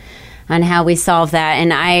solution on how we solve that.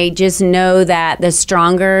 And I just know that the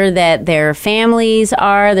stronger that their families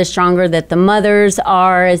are, the stronger that the mothers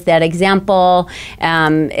are, as that example,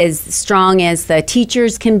 as strong as the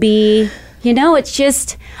teachers can be. It's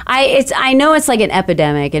just, I know it's like an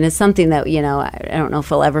epidemic, and it's something that, I don't know if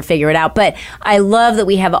we'll ever figure it out, but I love that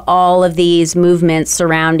we have all of these movements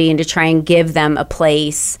surrounding to try and give them a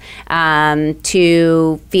place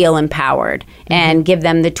to feel empowered and give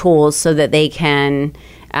them the tools so that they can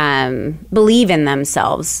believe in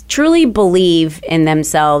themselves, truly believe in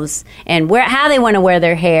themselves, and how they want to wear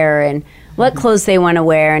their hair and what clothes they want to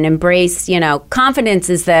wear, and embrace, confidence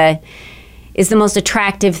is the most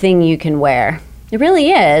attractive thing you can wear. It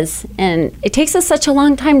really is. And it takes us such a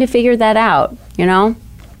long time to figure that out,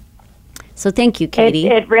 So thank you, Katie.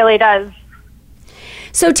 It really does.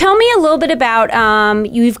 So tell me a little bit about,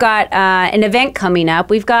 you've got an event coming up.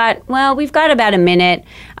 We've got about a minute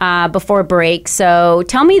before break. So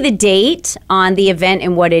tell me the date on the event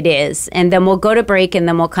and what it is. And then we'll go to break, and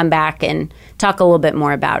then we'll come back and talk a little bit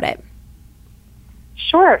more about it.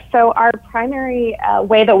 Sure. So our primary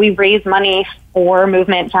way that we raise money for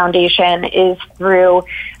Movemeant Foundation is through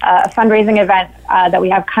a fundraising event that we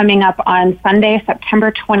have coming up on Sunday,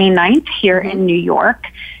 September 29th here in New York.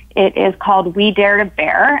 It is called We Dare to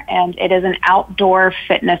Bear, and it is an outdoor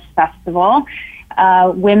fitness festival.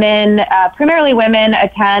 Primarily women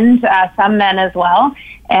attend, some men as well,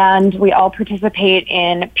 and we all participate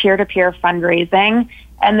in peer-to-peer fundraising.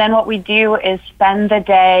 And then what we do is spend the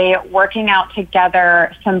day working out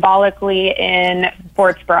together symbolically in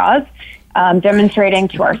sports bras, demonstrating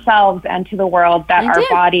to ourselves and to the world that our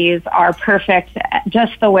bodies are perfect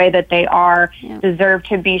just the way that they are, deserve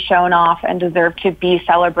to be shown off, and deserve to be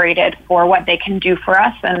celebrated for what they can do for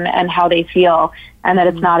us and how they feel, and that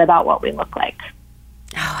it's not about what we look like.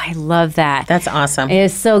 Oh, I love that. That's awesome. It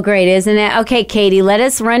is so great, isn't it? Okay, Katie, let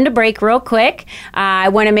us run to break real quick. I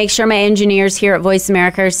want to make sure my engineers here at Voice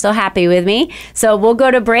America are still happy with me. So we'll go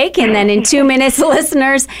to break, and then in 2 minutes,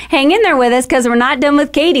 listeners, hang in there with us because we're not done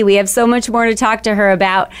with Katie. We have so much more to talk to her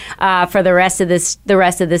about for the rest of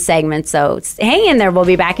the segment. So hang in there. We'll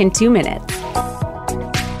be back in 2 minutes.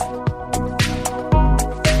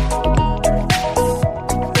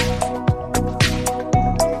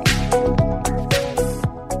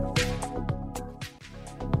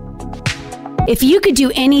 If you could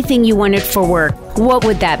do anything you wanted for work, what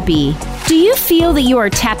would that be? Do you feel that you are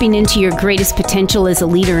tapping into your greatest potential as a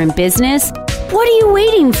leader in business? What are you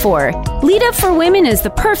waiting for? Lead Up for Women is the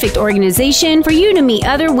perfect organization for you to meet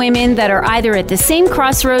other women that are either at the same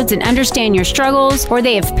crossroads and understand your struggles, or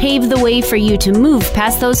they have paved the way for you to move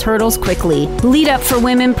past those hurdles quickly. Lead Up for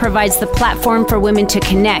Women provides the platform for women to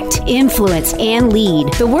connect, influence, and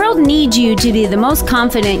lead. The world needs you to be the most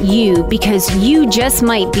confident you, because you just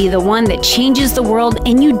might be the one that changes the world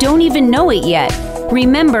and you don't even know it yet.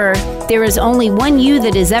 Remember, there is only one you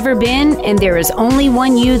that has ever been, and there is only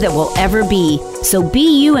one you that will ever be. So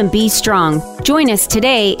be you and be strong. Join us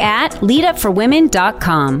today at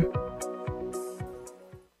leadupforwomen.com.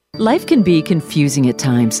 Life can be confusing at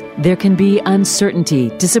times. There can be uncertainty,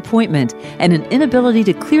 disappointment, and an inability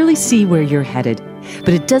to clearly see where you're headed.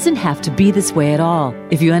 But it doesn't have to be this way at all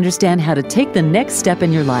if you understand how to take the next step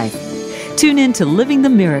in your life. Tune in to Living the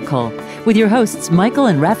Miracle with your hosts Michael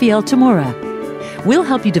and Raphael Tamura. We'll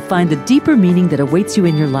help you define the deeper meaning that awaits you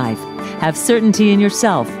in your life, have certainty in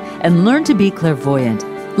yourself, and learn to be clairvoyant.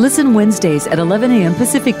 Listen Wednesdays at 11 a.m.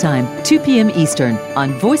 Pacific Time, 2 p.m. Eastern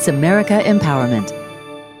on Voice America Empowerment.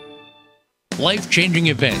 Life-changing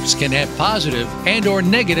events can have positive and or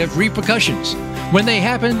negative repercussions. When they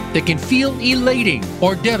happen, they can feel elating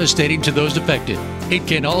or devastating to those affected. It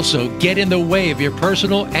can also get in the way of your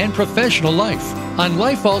personal and professional life. On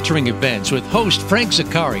Life-Altering Events with host Frank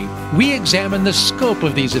Zakari, we examine the scope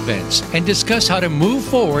of these events and discuss how to move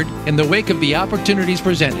forward in the wake of the opportunities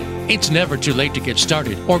presented. It's never too late to get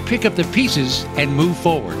started or pick up the pieces and move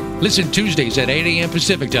forward. Listen Tuesdays at 8 a.m.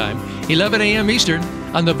 Pacific Time, 11 a.m. Eastern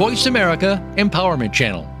on the Voice America Empowerment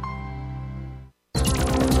Channel.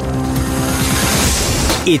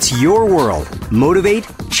 It's your world. Motivate,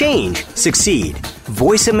 change, succeed.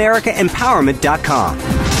 VoiceAmericaEmpowerment.com.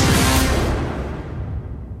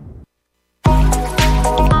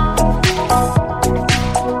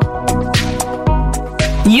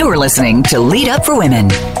 You are listening to Lead Up for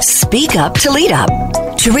Women. Speak up to lead up.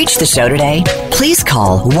 To reach the show today, please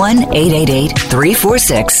call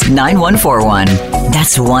 1-888-346-9141.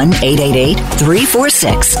 That's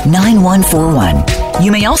 1-888-346-9141.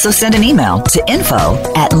 You may also send an email to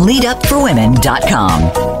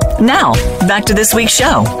info@leadupforwomen.com. Now, back to this week's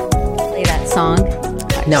show. Play that song.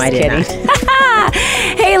 No, I didn't.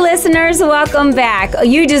 Hey, listeners, welcome back.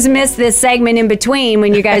 You just missed this segment in between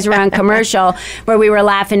when you guys were on commercial where we were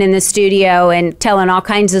laughing in the studio and telling all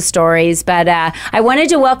kinds of stories. But I wanted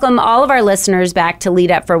to welcome all of our listeners back to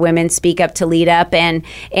Lead Up for Women, Speak Up to Lead Up. And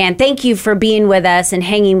thank you for being with us and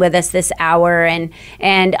hanging with us this hour. And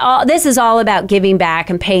this is all about giving back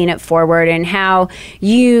and paying it forward and how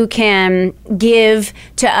you can give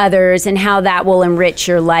to others and how that will enrich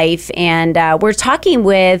your life. And we're talking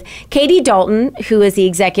with Katie Dalton, who is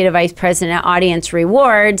the Executive Vice President at Audience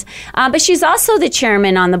Rewards, but she's also the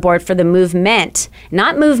chairman on the board for the Movemeant,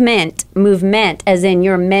 not Movement, Movemeant, as in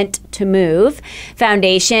you're meant to move,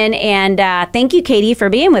 Foundation. And thank you, Katie, for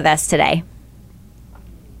being with us today.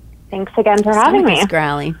 Thanks again for having me.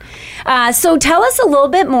 Growling. So tell us a little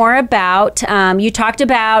bit more about, you talked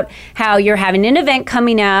about how you're having an event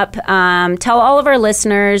coming up. Tell all of our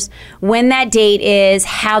listeners when that date is,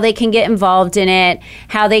 how they can get involved in it,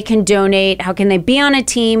 how they can donate, how can they be on a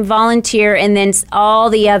team, volunteer, and then all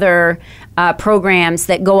the other programs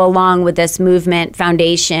that go along with this Movemeant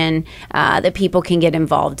Foundation that people can get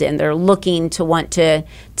involved in. They're looking to want to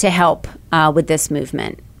help with this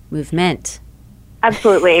movement.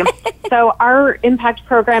 Absolutely. So our impact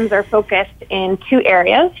programs are focused in two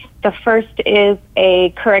areas. The first is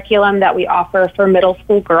a curriculum that we offer for middle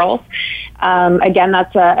school girls. Again,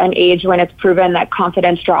 that's an age when it's proven that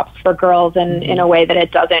confidence drops for girls in a way that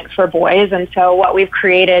it doesn't for boys. And so what we've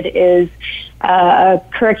created is a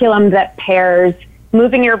curriculum that pairs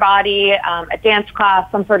moving your body, a dance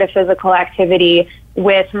class, some sort of physical activity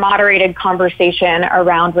with moderated conversation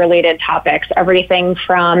around related topics, everything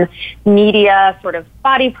from media, sort of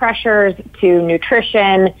body pressures, to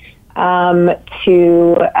nutrition,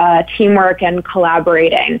 to teamwork and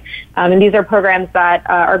collaborating. And these are programs that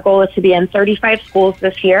our goal is to be in 35 schools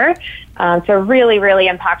this year. So really, really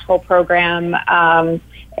impactful program.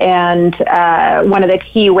 And one of the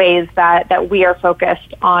key ways that we are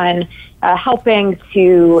focused on helping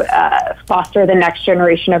to foster the next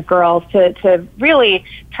generation of girls to really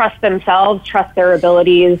trust themselves, trust their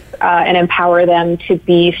abilities, and empower them to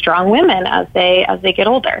be strong women as they get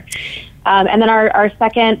older. And then our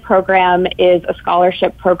second program is a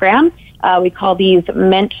scholarship program. We call these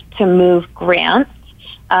Meant to Move grants.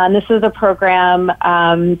 This is a program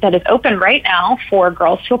that is open right now for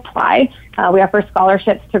girls to apply. We offer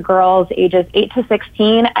scholarships to girls ages 8 to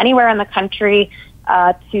 16 anywhere in the country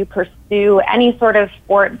to pursue any sort of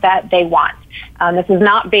sport that they want. This is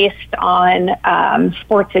not based on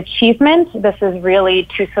sports achievement. This is really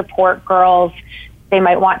to support girls. They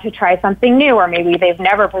might want to try something new, or maybe they've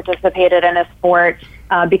never participated in a sport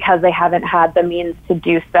because they haven't had the means to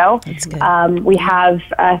do so. We have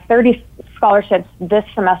 30 scholarships this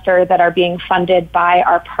semester that are being funded by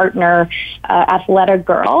our partner, Athleta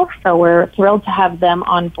Girl. So we're thrilled to have them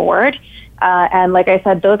on board. And like I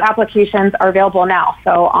said, those applications are available now.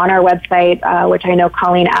 So on our website, which I know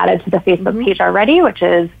Colleen added to the Facebook page already, which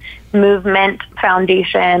is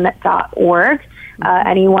movemeantfoundation.org.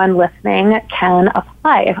 Anyone listening can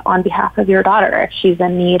apply on behalf of your daughter if she's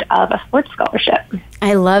in need of a sports scholarship.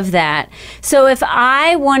 I love that. So if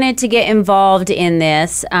I wanted to get involved in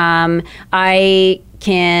this,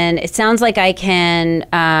 it sounds like I can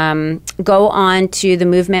go on to the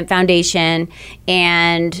Movemeant Foundation,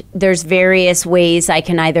 and there's various ways I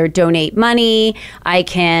can either donate money, I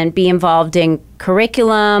can be involved in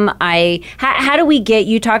curriculum. How do we get,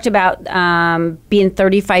 you talked about being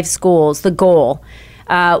 35 schools, the goal.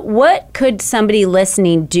 What could somebody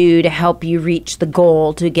listening do to help you reach the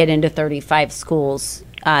goal to get into 35 schools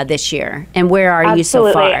this year? And where are you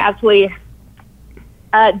so far? Absolutely.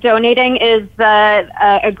 Donating is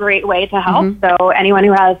a great way to help. So anyone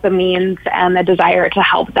who has the means and the desire to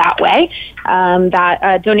help that way,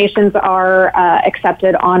 donations are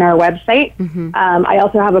accepted on our website. I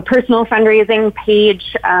also have a personal fundraising page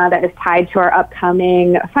that is tied to our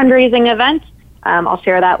upcoming fundraising event. I'll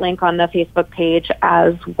share that link on the Facebook page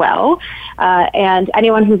as well. And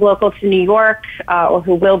anyone who's local to New York or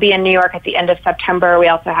who will be in New York at the end of September, we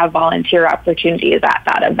also have volunteer opportunities at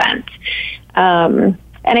that event. And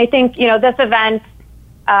I think, this event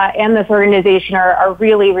and this organization are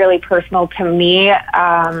really, really personal to me.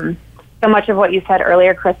 So much of what you said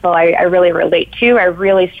earlier, Krystylle, I really relate to. I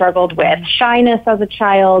really struggled with shyness as a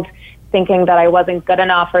child, thinking that I wasn't good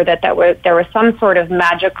enough, or that there was some sort of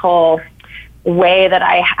magical way that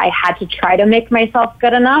I had to try to make myself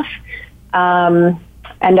good enough. And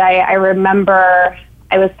I remember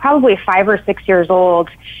I was probably 5 or 6 years old,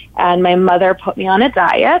 and my mother put me on a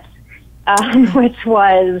diet, which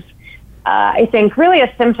was, I think, really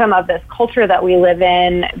a symptom of this culture that we live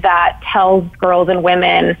in that tells girls and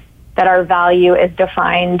women that our value is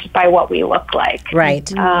defined by what we look like.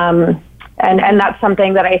 Right. And that's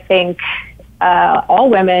something that I think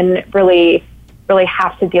all women really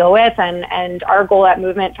have to deal with. And our goal at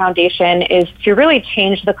Movemeant Foundation is to really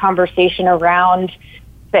change the conversation around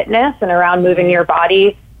fitness and around moving your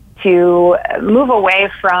body, to move away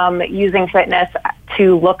from using fitness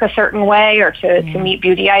to look a certain way or to meet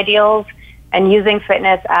beauty ideals, and using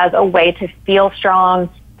fitness as a way to feel strong,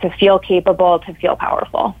 to feel capable, to feel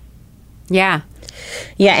powerful. Yeah.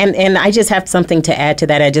 Yeah, and I just have something to add to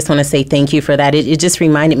that. I just want to say thank you for that. It just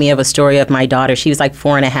reminded me of a story of my daughter. She was like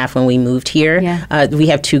 4.5 when we moved here. Yeah. We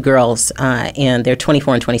have 2 girls, and they're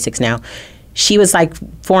 24 and 26 now. She was like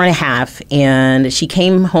 4.5, and she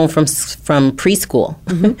came home from preschool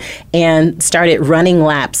and started running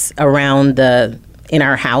laps around in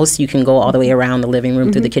our house. You can go all the way around the living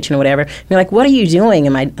room through the kitchen or whatever. And you're like, what are you doing?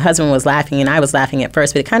 And my husband was laughing, and I was laughing at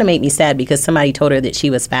first, but it kind of made me sad because somebody told her that she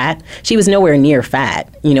was fat. She was nowhere near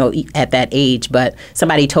fat, at that age, but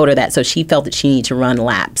somebody told her that, so she felt that she needed to run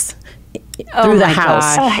laps through the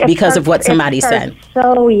house because of what somebody said.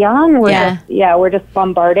 So young. We're just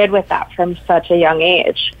bombarded with that from such a young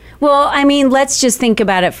age. Well, I mean, let's just think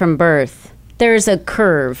about it from birth. There's a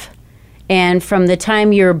curve, and from the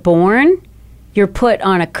time you're born, you're put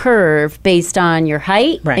on a curve based on your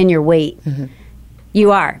height and your weight.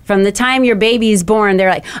 You are. From the time your baby is born, they're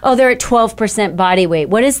like, oh, they're at 12% body weight.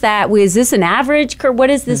 What is that? Is this an average curve? What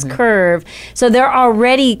is this curve? So they're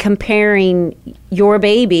already comparing your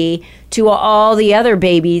baby to all the other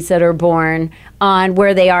babies that are born on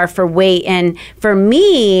where they are for weight. And for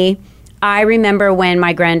me, I remember when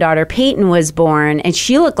my granddaughter Peyton was born, and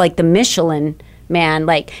she looked like the Michelin man.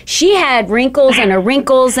 Like, she had wrinkles and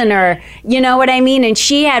her, you know what I mean? And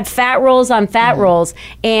she had fat rolls on fat rolls.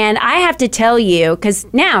 And I have to tell you, because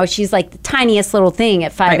now she's like the tiniest little thing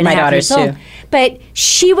at 5.5 years old. But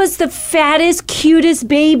she was the fattest, cutest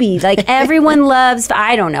baby. Like, everyone loves,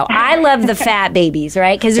 I don't know. I love the fat babies,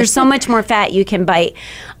 right? Because there's so much more fat you can bite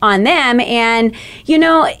on them. And, you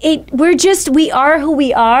know, we are who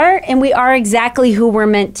we are, and we are exactly who we're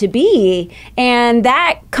meant to be. And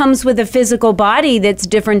that comes with a physical body that's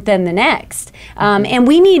different than the next. And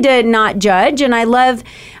we need to not judge. And I love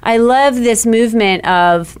this movement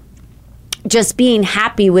of just being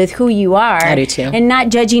happy with who you are. I do too. And not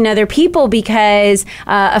judging other people, because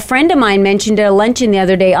a friend of mine mentioned at a luncheon the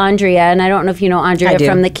other day, Andrea, and I don't know if you know Andrea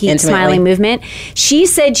from the Keep Smiling movement. She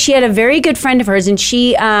said she had a very good friend of hers, and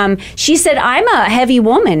she said, I'm a heavy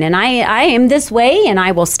woman, and I am this way, and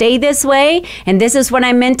I will stay this way, and this is what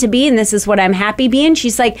I'm meant to be, and this is what I'm happy being.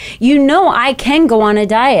 She's like, I can go on a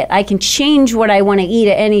diet. I can change what I want to eat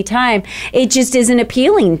at any time. It just isn't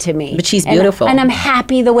appealing to me. But she's beautiful. And I'm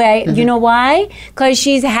happy the way you know why? Because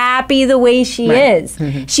she's happy the way she is.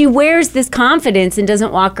 She wears this confidence and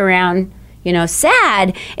doesn't walk around,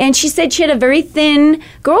 sad. And she said she had a very thin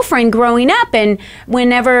girlfriend growing up. And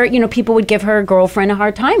whenever, people would give her girlfriend a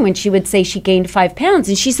hard time when she would say she gained 5 pounds.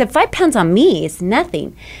 And she said, 5 pounds on me is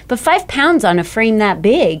nothing. But 5 pounds on a frame that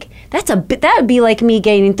big, that would be like me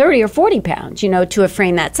gaining 30 or 40 pounds, to a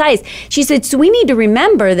frame that size. She said, so we need to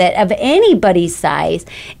remember that of anybody's size,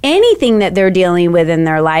 anything that they're dealing with in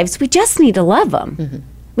their lives, we just need to love them.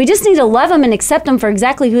 We just need to love them and accept them for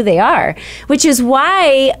exactly who they are, which is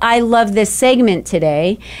why I love this segment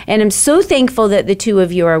today. And I'm so thankful that the two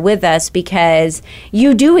of you are with us, because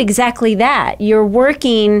you do exactly that. You're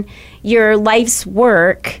working your life's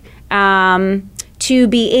work to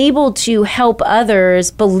be able to help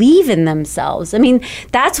others believe in themselves. I mean,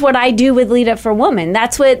 that's what I do with Lead Up for Women.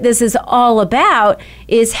 That's what this is all about,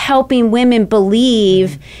 is helping women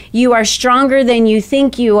believe you are stronger than you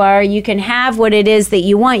think you are. You can have what it is that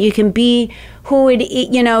you want. You can be who it,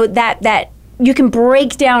 that you can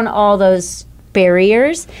break down all those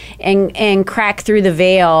barriers and crack through the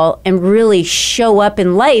veil and really show up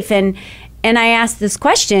in life. And I asked this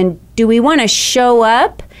question, do we want to show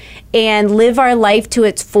up and live our life to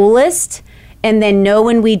its fullest and then know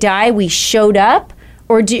when we die we showed up?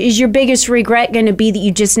 Or is your biggest regret going to be that you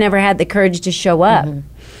just never had the courage to show up? Well,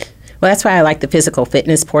 that's why I like the physical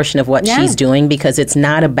fitness portion of what she's doing, because it's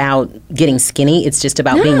not about getting skinny. It's just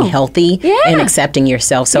about being healthy and accepting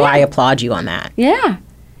yourself. So I applaud you on that. Yeah.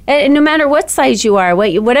 And no matter what size you are,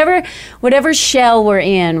 whatever shell we're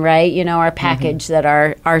in, right? Our package that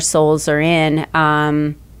our souls are in,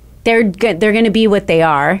 they're going to be what they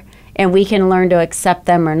are. And we can learn to accept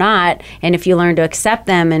them or not. And if you learn to accept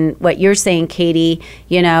them, and what you're saying, Katie,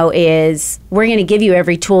 is we're going to give you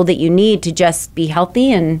every tool that you need to just be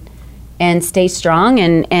healthy and stay strong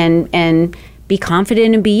and be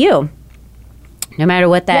confident and be you, no matter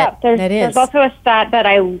what that is. There's also a stat that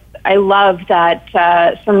I love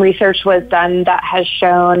that some research was done that has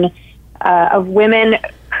shown of women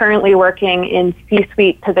currently working in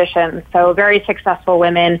C-suite positions, so very successful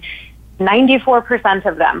women. 94%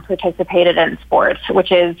 of them participated in sports,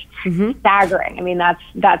 which is staggering. I mean,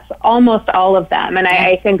 that's almost all of them. And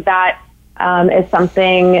I think that is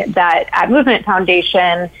something that at Movemeant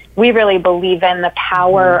Foundation, we really believe in the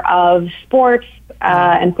power of sports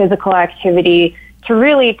and physical activity to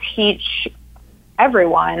really teach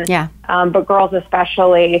everyone, but girls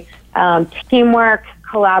especially, teamwork,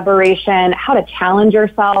 collaboration, how to challenge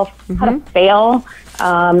yourself, how to fail,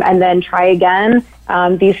 and then try again.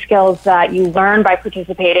 These skills that you learn by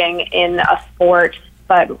participating in a sport,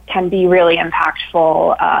 but can be really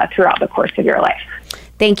impactful throughout the course of your life.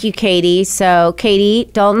 Thank you, Katie. So, Katie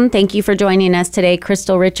Dalton, thank you for joining us today.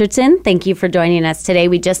 Krystylle Richardson, thank you for joining us today.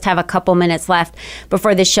 We just have a couple minutes left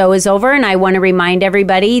before the show is over, and I want to remind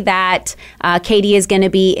everybody that Katie is going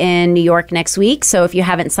to be in New York next week. So if you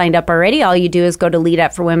haven't signed up already, all you do is go to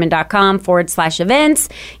leadupforwomen.com/events.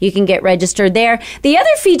 You can get registered there. The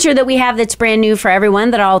other feature that we have that's brand new for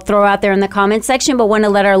everyone that I'll throw out there in the comments section, but want to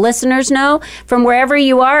let our listeners know, from wherever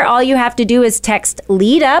you are, all you have to do is text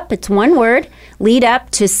LEAD UP. It's one word, LEAD UP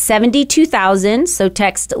to 72,000. So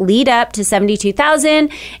text LEAD UP to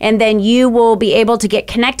 72,000, and then you will be able to get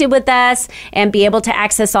connected with us and be able to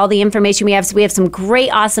access all the information we have. So we have some great,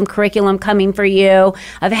 awesome curriculum coming for you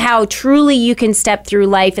of how truly you can step through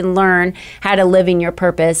life and learn how to live in your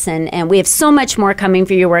purpose. And we have so much more coming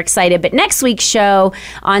for you. We're excited. But next week's show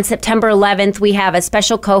on September 11th, we have a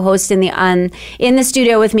special co-host in the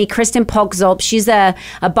studio with me, Kristen Polk-Zolp. She's a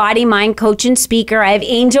body, mind coach and speaker. I have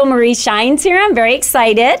Angel Marie Shines here on I'm very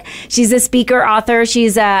excited. She's a speaker, author.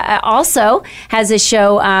 She's also has a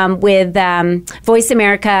show with Voice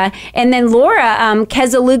America. And then Laura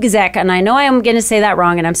Kezelugzek, and I know I'm going to say that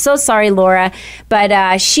wrong, and I'm so sorry, Laura,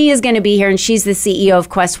 but she is going to be here, and she's the CEO of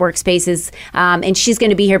Quest Workspaces, and she's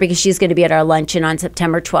going to be here because she's going to be at our luncheon on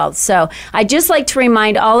September 12th. So I'd just like to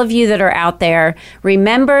remind all of you that are out there,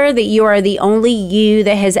 remember that you are the only you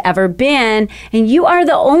that has ever been, and you are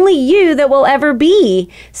the only you that will ever be.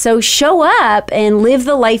 So show up and live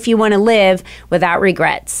the life you want to live without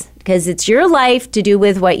regrets, because it's your life to do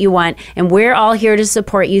with what you want, and we're all here to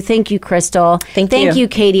support you. Thank you, Crystal. Thank you,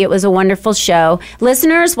 Katie. It was a wonderful show.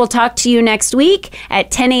 Listeners, we'll talk to you next week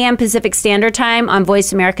at 10 a.m. Pacific Standard Time on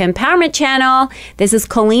Voice America Empowerment Channel. This is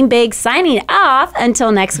Colleen Biggs signing off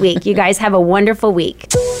until next week. You guys have a wonderful week.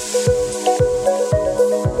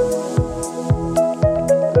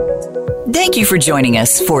 Thank you for joining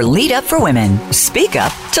us for Lead Up for Women. Speak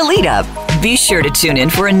Up to Lead Up. Be sure to tune in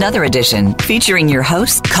for another edition featuring your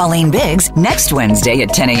host, Colleen Biggs, next Wednesday at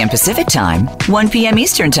 10 a.m. Pacific Time, 1 p.m.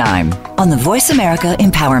 Eastern Time on the Voice America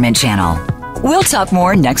Empowerment Channel. We'll talk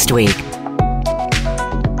more next week.